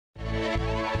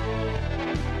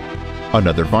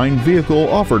Another fine vehicle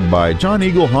offered by John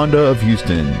Eagle Honda of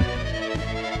Houston.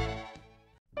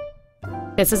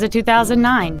 This is a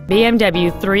 2009 BMW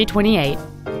 328.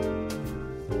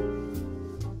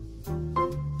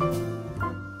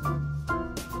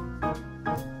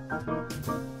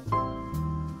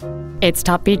 Its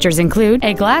top features include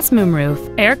a glass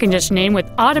moonroof, air conditioning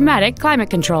with automatic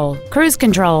climate control, cruise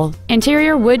control,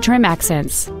 interior wood trim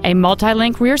accents, a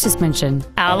multi-link rear suspension,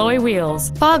 alloy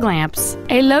wheels, fog lamps,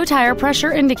 a low tire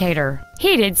pressure indicator,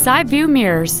 heated side view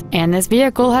mirrors, and this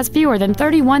vehicle has fewer than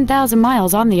 31,000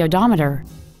 miles on the odometer.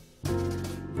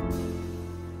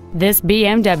 This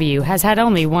BMW has had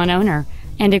only one owner,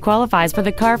 and it qualifies for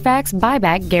the Carfax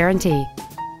buyback guarantee.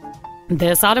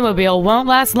 This automobile won't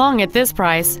last long at this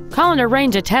price. Call and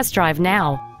arrange a test drive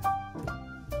now.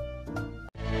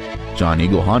 John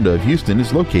Eagle Honda of Houston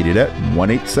is located at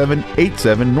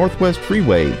 18787 Northwest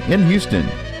Freeway in Houston.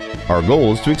 Our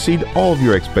goal is to exceed all of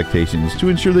your expectations to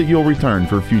ensure that you'll return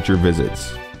for future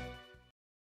visits.